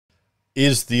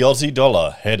Is the Aussie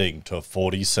dollar heading to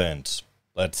 40 cents?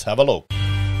 Let's have a look.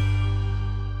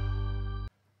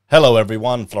 Hello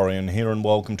everyone, Florian here and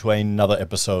welcome to another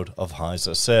episode of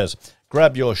HeiseSays.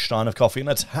 Grab your stein of coffee and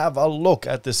let's have a look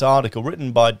at this article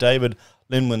written by David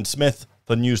Linwin-Smith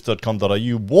for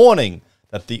news.com.au, warning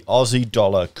that the Aussie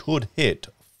dollar could hit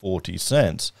 40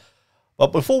 cents.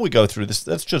 But before we go through this,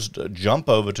 let's just jump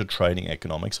over to trading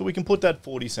economics so we can put that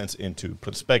 40 cents into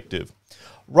perspective.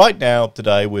 Right now,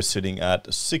 today, we're sitting at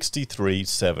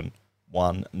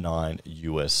 63.719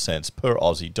 US cents per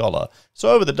Aussie dollar. So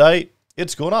over the day,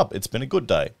 it's gone up. It's been a good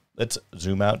day. Let's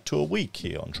zoom out to a week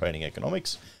here on trading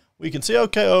economics. We can see,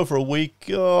 okay, over a week,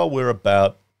 we're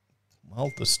about,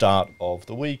 well, the start of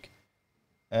the week.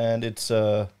 And it's,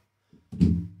 sorry,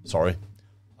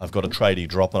 I've got a tradie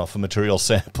dropping off a material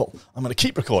sample. I'm going to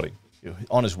keep recording.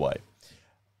 On his way.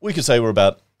 We could say we're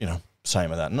about,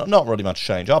 same of that. Not really much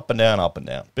change. Up and down, up and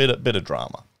down. Bit of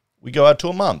drama. We go out to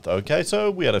a month, okay? So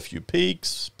we had a few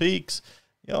peaks.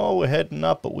 We're heading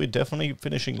up, but we're definitely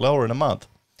finishing lower in a month.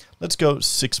 Let's go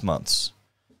 6 months.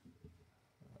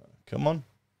 Come on.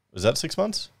 Is that 6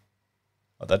 months?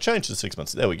 Oh, that changed to 6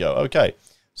 months. There we go. Okay.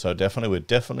 So we're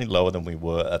definitely lower than we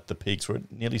were at the peaks. We're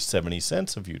at nearly 70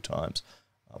 cents a few times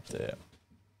up there.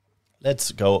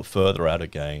 Let's go further out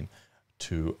again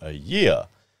to a year.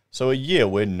 So a year,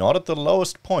 we're not at the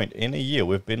lowest point in a year.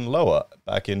 We've been lower.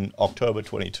 Back in October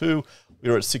 22, we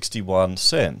were at 61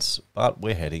 cents, but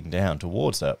we're heading down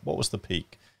towards that. What was the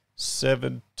peak?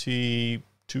 72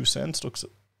 cents, looks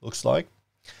like.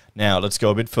 Now, let's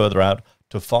go a bit further out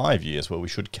to 5 years, where we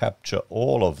should capture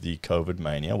all of the COVID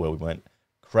mania, where we went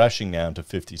crashing down to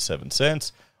 57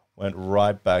 cents, went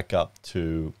right back up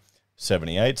to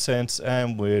 78 cents,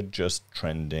 and we're just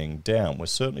trending down. We're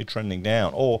certainly trending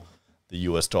down, or the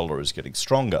US dollar is getting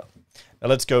stronger. Now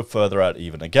let's go further out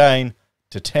even again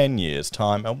to 10 years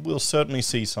time, and we'll certainly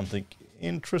see something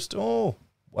interesting. Oh,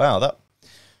 wow,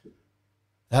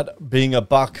 that being a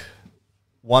buck,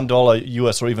 $1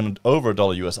 US, or even over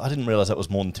 $1 US, I didn't realize that was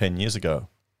more than 10 years ago.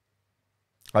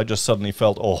 I just suddenly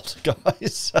felt old,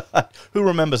 guys. Who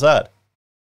remembers that?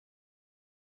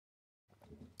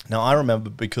 Now, I remember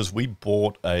because we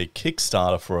bought a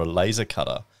Kickstarter for a laser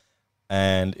cutter,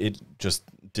 and it just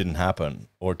didn't happen,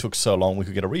 or it took so long we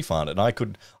could get a refund. And I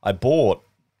bought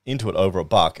into it over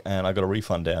 $1, and I got a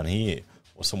refund down here,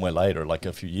 or somewhere later, like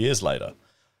a few years later.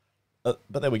 But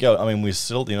there we go. I mean, we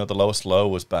still, the lowest low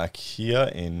was back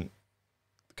here in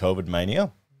COVID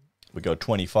mania. We go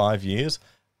 25 years.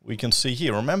 We can see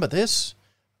here, remember this?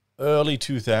 Early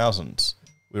 2000s.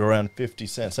 We were around 50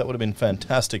 cents. That would have been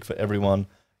fantastic for everyone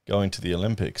going to the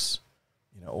Olympics.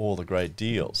 All the great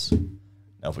deals.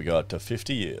 Now, if we go up to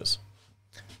 50 years,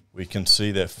 we can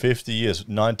see that 50 years,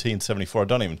 1974, I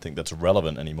don't even think that's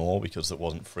relevant anymore because it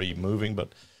wasn't free moving,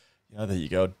 but, there you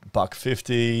go,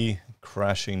 $1.50,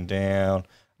 crashing down.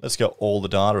 Let's go all the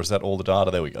data. Is that all the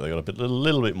data? There we go. They got a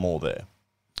little bit more there.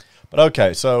 But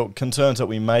okay, so concerns that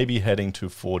we may be heading to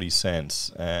 40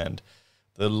 cents, and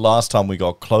the last time we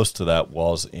got close to that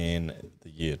was in the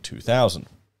year 2000.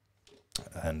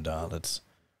 And let's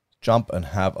jump and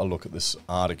have a look at this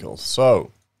article.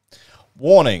 So,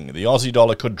 warning, the Aussie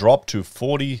dollar could drop to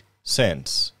 40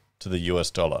 cents to the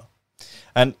US dollar.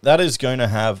 And that is going to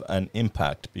have an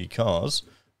impact because,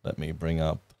 let me bring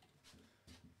up,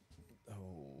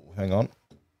 hang on,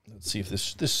 let's see if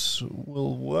this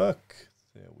will work.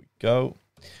 There we go.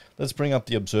 Let's bring up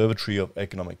the Observatory of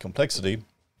Economic Complexity.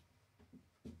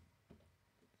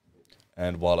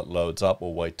 And while it loads up,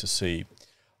 we'll wait to see.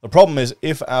 The problem is,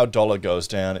 if our dollar goes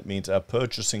down, it means our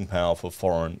purchasing power for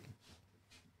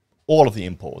all of the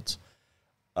imports,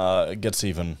 gets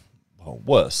even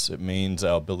worse. It means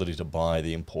our ability to buy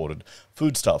the imported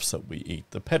foodstuffs that we eat,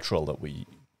 the petrol that we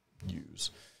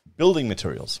use, building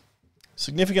materials.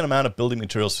 Significant amount of building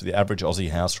materials for the average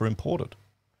Aussie house are imported.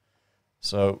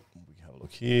 So we have a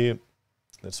look here.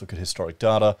 Let's look at historic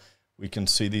data. We can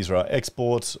see these are our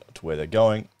exports to where they're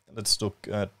going. Let's look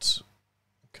at,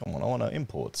 come on, I want our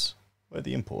imports. Where are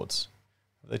the imports?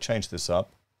 Have they changed this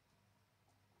up?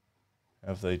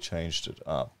 Have they changed it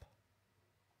up?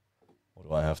 Or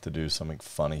do I have to do something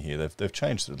funny here? They've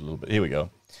changed it a little bit. Here we go.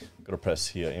 Got to press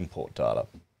here, import data.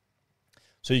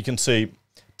 So you can see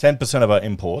 10% of our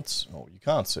imports. Oh, you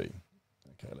can't see.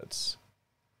 Okay, let's.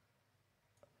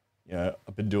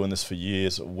 I've been doing this for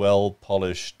years. A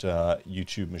well-polished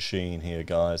YouTube machine here,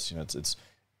 guys. It's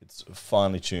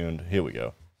finely tuned. Here we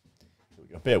go.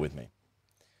 Bear with me.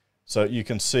 So you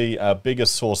can see our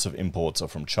biggest source of imports are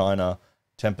from China.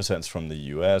 10% is from the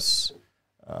US.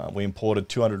 We imported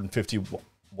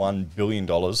 $251 billion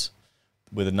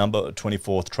with a number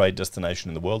 24th trade destination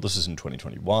in the world. This is in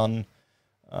 2021.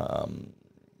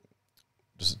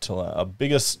 Just to tell our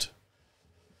biggest,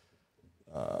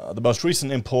 the most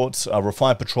recent imports are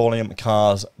refined petroleum,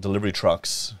 cars, delivery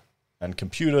trucks, and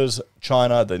computers,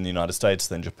 China, then the United States,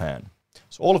 then Japan.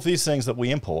 So all of these things that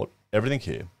we import, everything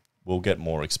here, will get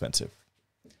more expensive.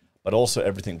 But also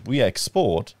everything we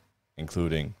export,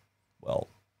 including, well,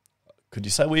 could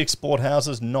you say we export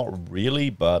houses? Not really,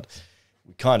 but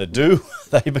we kind of do.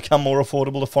 They become more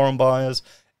affordable to foreign buyers.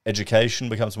 Education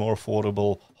becomes more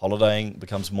affordable. Holidaying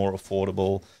becomes more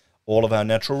affordable. All of our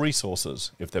natural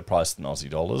resources, if they're priced in Aussie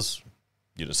dollars,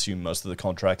 you'd assume most of the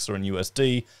contracts are in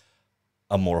USD,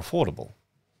 are more affordable.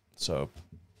 So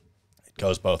it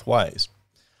goes both ways.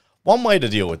 One way to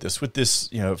deal with this,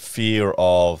 fear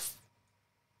of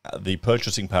the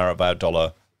purchasing power of our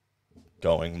dollar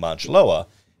going much lower,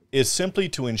 is simply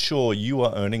to ensure you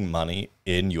are earning money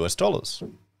in US dollars.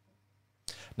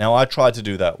 Now, I tried to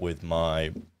do that with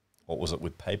my,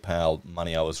 with PayPal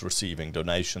money I was receiving,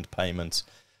 donations, payments.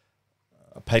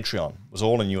 Patreon was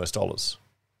all in US dollars.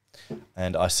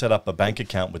 And I set up a bank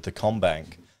account with the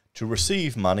Combank to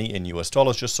receive money in US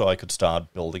dollars just so I could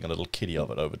start building a little kitty of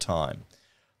it over time.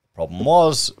 The problem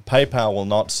was PayPal will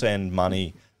not send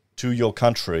money to your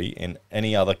country in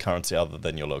any other currency other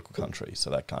than your local country. So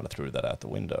that kind of threw that out the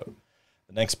window.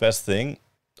 The next best thing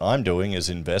I'm doing is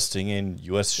investing in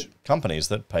US companies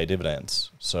that pay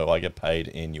dividends. So I get paid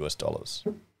in US dollars.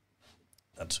 You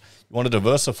want to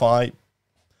diversify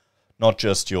not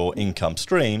just your income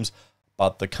streams,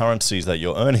 but the currencies that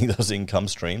you're earning those income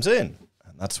streams in.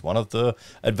 And that's one of the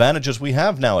advantages we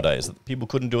have nowadays that people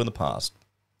couldn't do in the past.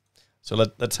 So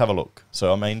let's have a look.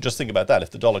 So, I mean, just think about that.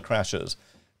 If the dollar crashes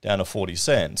down to 40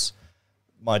 cents,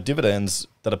 my dividends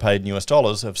that are paid in US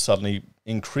dollars have suddenly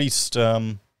increased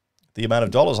the amount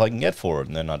of dollars I can get for it.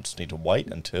 And then I just need to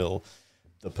wait until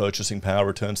the purchasing power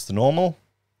returns to normal.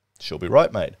 She'll be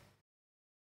right, mate.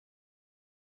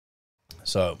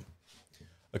 So,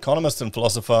 economist and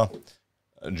philosopher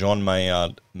John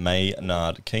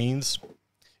Maynard Keynes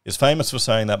is famous for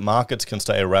saying that markets can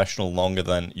stay irrational longer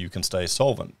than you can stay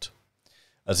solvent.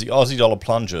 As the Aussie dollar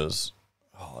plunges,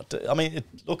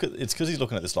 it's because he's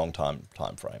looking at this long time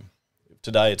frame.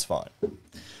 Today, it's fine.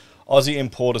 Aussie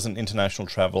importers and international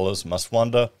travellers must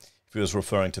wonder if he was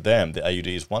referring to them. The AUD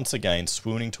is once again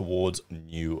swooning towards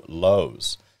new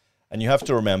lows. And you have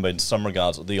to remember, in some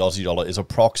regards, the Aussie dollar is a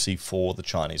proxy for the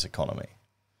Chinese economy.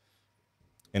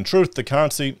 In truth, the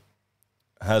currency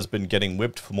has been getting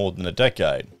whipped for more than a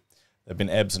decade. There have been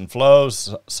ebbs and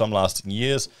flows, some lasting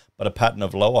years, but a pattern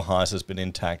of lower highs has been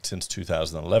intact since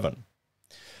 2011.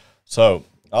 So,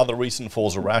 are the recent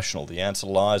falls irrational? The answer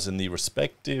lies in the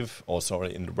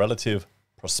relative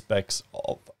prospects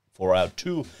for our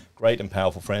two great and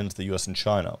powerful friends, the US and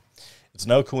China. It's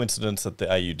no coincidence that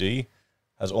the AUD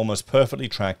has almost perfectly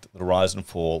tracked the rise and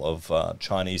fall of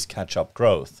Chinese catch-up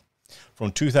growth.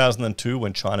 From 2002,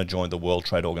 when China joined the World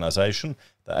Trade Organization,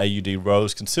 the AUD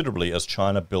rose considerably as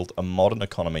China built a modern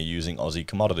economy using Aussie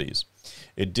commodities.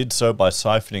 It did so by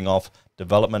siphoning off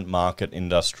developed market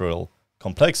industrial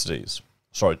complexities.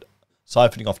 So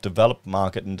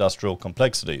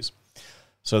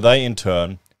they, in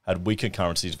turn, had weaker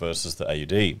currencies versus the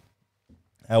AUD.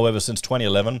 However, since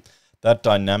 2011, that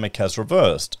dynamic has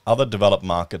reversed. Other developed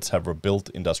markets have rebuilt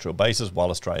industrial bases,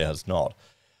 while Australia has not.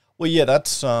 Well, yeah,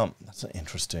 that's an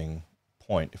interesting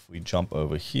point. If we jump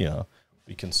over here,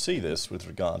 we can see this with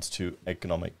regards to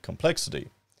economic complexity.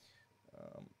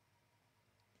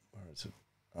 Where is it?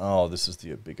 Oh, this is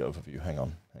the big overview. Hang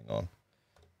on.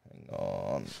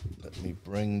 Let me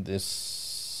bring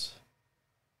this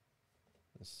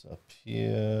up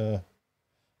here.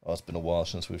 Oh, it's been a while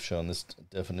since we've shown this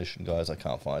definition, guys. I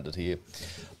can't find it here.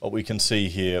 But we can see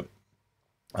here,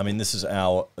 I mean, this is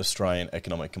our Australian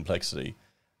economic complexity.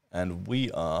 And we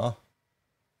are,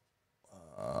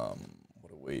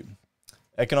 what are we?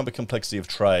 Economic complexity of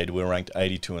trade, we're ranked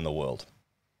 82 in the world.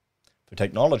 For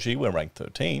technology, we're ranked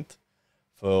 13th.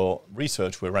 For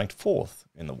research, we're ranked 4th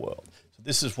in the world. So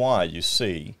this is why you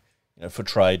see, for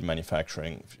trade,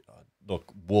 manufacturing,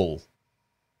 look, wool.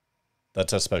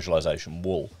 That's our specialization,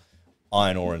 wool.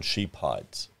 Iron ore and sheep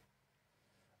hides.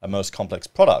 Our most complex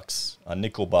products are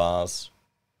nickel bars,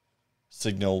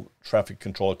 signal, traffic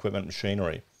control equipment,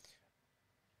 machinery,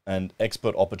 and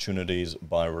export opportunities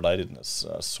by relatedness.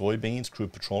 Soybeans,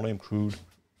 crude petroleum, crude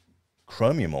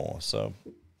chromium ore. So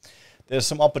there's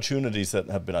some opportunities that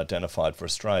have been identified for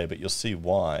Australia, but you'll see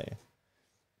why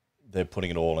they're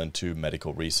putting it all into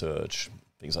medical research,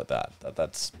 things like that.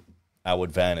 That's our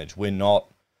advantage. We're not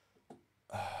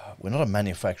a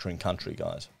manufacturing country,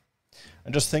 guys.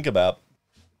 And just think about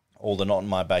all the not in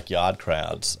my backyard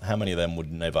crowds. How many of them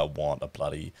would never want a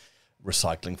bloody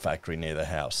recycling factory near their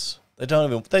house. They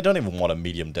don't even want a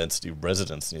medium density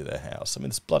residence near their house. I mean,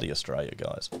 it's bloody Australia,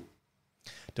 guys.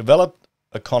 Developed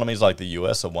economies like the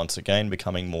US are once again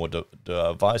becoming more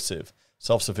divisive,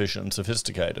 self-sufficient and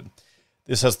sophisticated.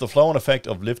 This has the flow-on effect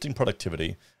of lifting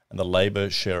productivity and the labour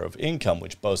share of income,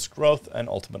 which boasts growth and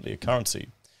ultimately a currency.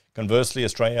 Conversely,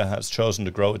 Australia has chosen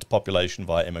to grow its population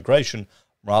via immigration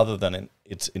rather than in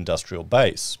its industrial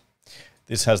base.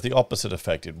 This has the opposite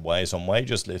effect. It weighs on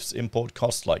wages, lifts import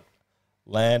costs like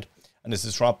land, and is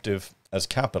disruptive as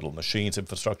capital, machines,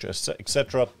 infrastructure,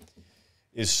 etc.,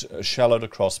 is shallowed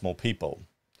across more people.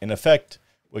 In effect,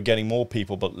 we're getting more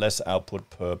people but less output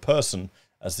per person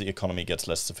as the economy gets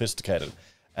less sophisticated.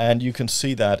 And you can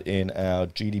see that in our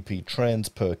GDP trends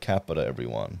per capita,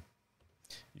 everyone.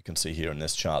 You can see here in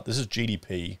this chart. This is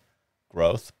GDP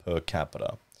growth per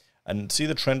capita. And see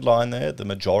the trend line there? The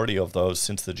majority of those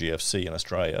since the GFC in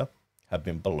Australia have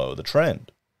been below the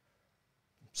trend.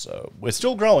 So we're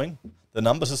still growing. The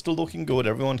numbers are still looking good.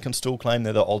 Everyone can still claim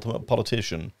they're the ultimate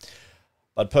politician.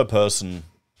 But per person,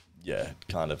 yeah,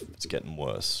 it's getting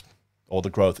worse. Or the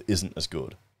growth isn't as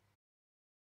good.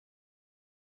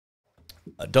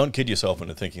 Don't kid yourself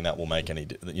into thinking that will make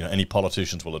any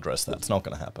politicians will address that. It's not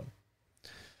going to happen.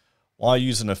 Why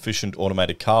use an efficient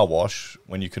automated car wash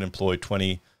when you can employ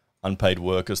 20 unpaid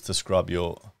workers to scrub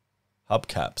your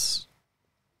hubcaps?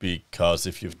 Because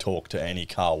if you've talked to any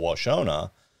car wash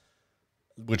owner,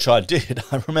 which I did,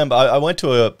 I remember I went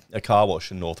to a car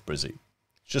wash in North Brizzy,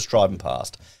 just driving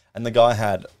past, and the guy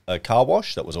had a car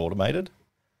wash that was automated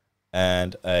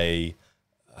and a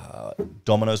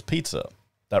Domino's pizza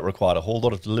that required a whole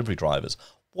lot of delivery drivers.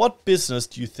 What business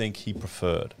do you think he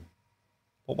preferred?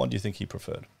 What one do you think he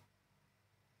preferred?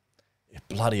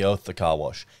 Bloody oath, the car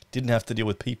wash. Didn't have to deal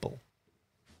with people.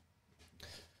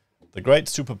 The great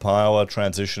superpower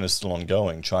transition is still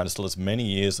ongoing. China still has many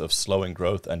years of slowing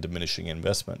growth and diminishing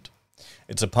investment.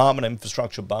 Its apartment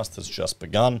infrastructure bust has just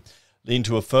begun, leading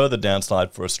to a further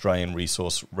downslide for Australian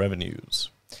resource revenues.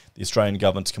 The Australian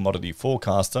government's commodity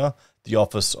forecaster, the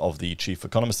Office of the Chief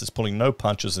Economist, is pulling no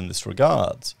punches in this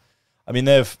regards. I mean,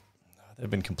 they've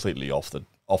been completely off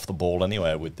the ball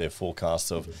anyway with their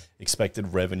forecasts of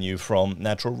expected revenue from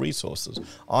natural resources.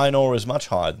 Iron ore is much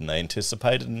higher than they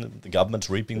anticipated, and the government's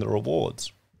reaping the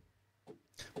rewards.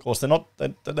 Of course,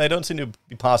 they don't seem to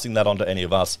be passing that on to any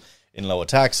of us in lower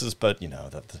taxes, but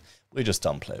we're just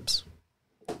dumb plebs.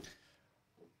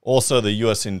 Also, the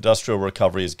US industrial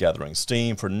recovery is gathering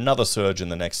steam for another surge in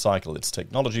the next cycle. Its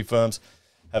technology firms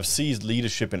have seized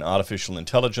leadership in artificial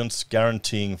intelligence,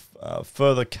 guaranteeing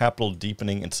further capital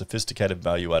deepening and sophisticated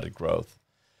value-added growth.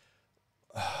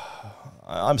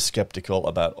 I'm skeptical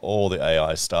about all the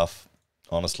AI stuff,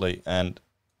 honestly, and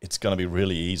it's going to be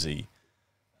really easy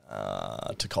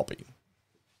to copy.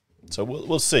 So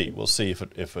we'll see. We'll see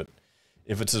if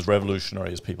it's as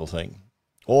revolutionary as people think.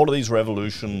 All of these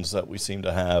revolutions that we seem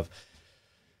to have,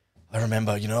 I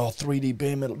remember, 3D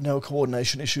BIM, no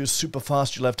coordination issues, super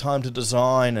fast, you'll have time to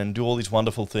design and do all these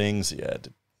wonderful things. Yeah, it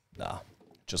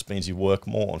just means you work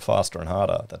more and faster and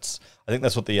harder. I think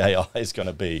that's what the AI is going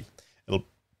to be.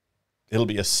 It'll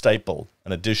be a staple,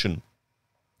 an addition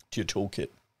to your toolkit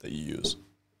that you use.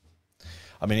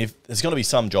 I mean, if there's going to be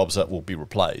some jobs that will be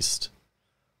replaced,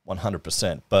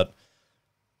 100%, but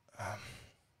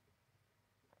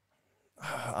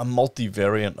a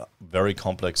multivariant, very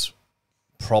complex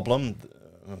problem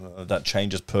that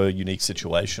changes per unique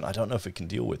situation, I don't know if it can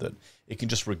deal with it. It can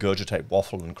just regurgitate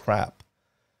waffle and crap.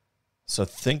 So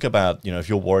think about, if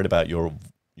you're worried about your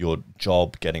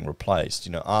job getting replaced,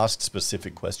 ask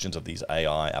specific questions of these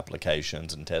AI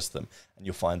applications and test them, and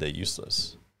you'll find they're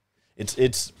useless. I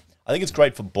think it's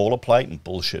great for boilerplate and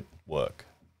bullshit work.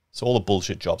 So all the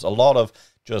bullshit jobs, a lot of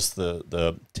just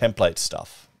the template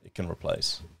stuff it can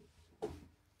replace.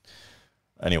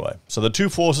 Anyway, so the two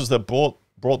forces that brought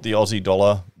the Aussie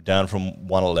dollar down from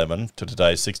 111 to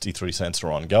today's 63 cents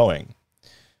are ongoing.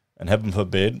 And heaven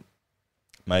forbid,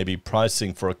 maybe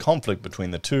pricing for a conflict between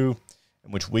the two,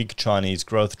 in which weak Chinese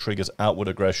growth triggers outward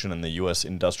aggression and the US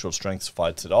industrial strength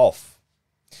fights it off.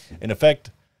 In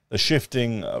effect, the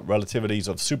shifting relativities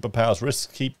of superpowers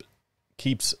risk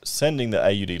keeps sending the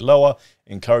AUD lower,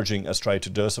 encouraging Australia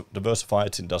to diversify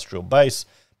its industrial base,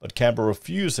 but Canberra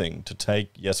refusing to take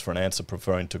yes for an answer,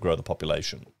 preferring to grow the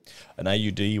population. An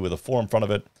AUD with a 4 in front of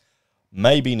it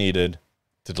may be needed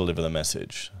to deliver the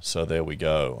message. So there we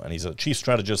go. And he's a chief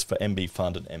strategist for MB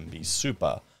Fund and MB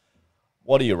Super.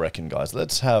 What do you reckon, guys?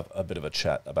 Let's have a bit of a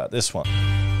chat about this one.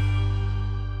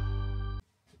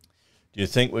 Do you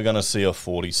think we're going to see a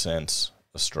 40 cents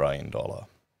Australian dollar?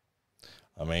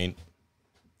 I mean,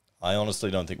 I honestly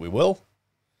don't think we will.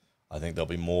 I think there'll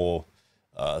be more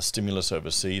stimulus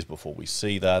overseas before we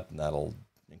see that, and that'll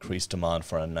increase demand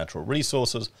for our natural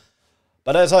resources.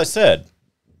 But as I said,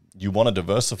 you want to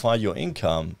diversify your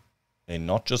income in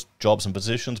not just jobs and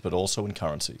positions, but also in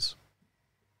currencies.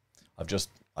 I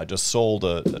just sold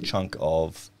a chunk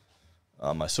of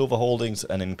my silver holdings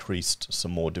and increased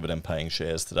some more dividend-paying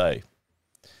shares today.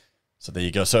 So there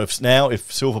you go. So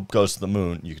if silver goes to the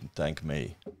moon, you can thank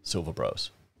me, Silver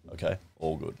Bros. Okay,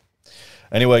 all good.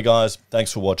 Anyway, guys,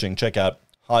 thanks for watching. Check out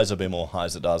Heise Be More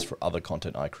Heise Does for other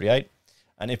content I create.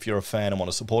 And if you're a fan and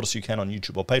want to support us, you can on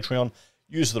YouTube or Patreon.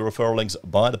 Use the referral links,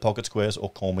 buy the pocket squares, or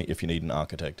call me if you need an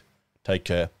architect. Take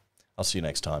care. I'll see you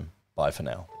next time. Bye for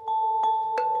now.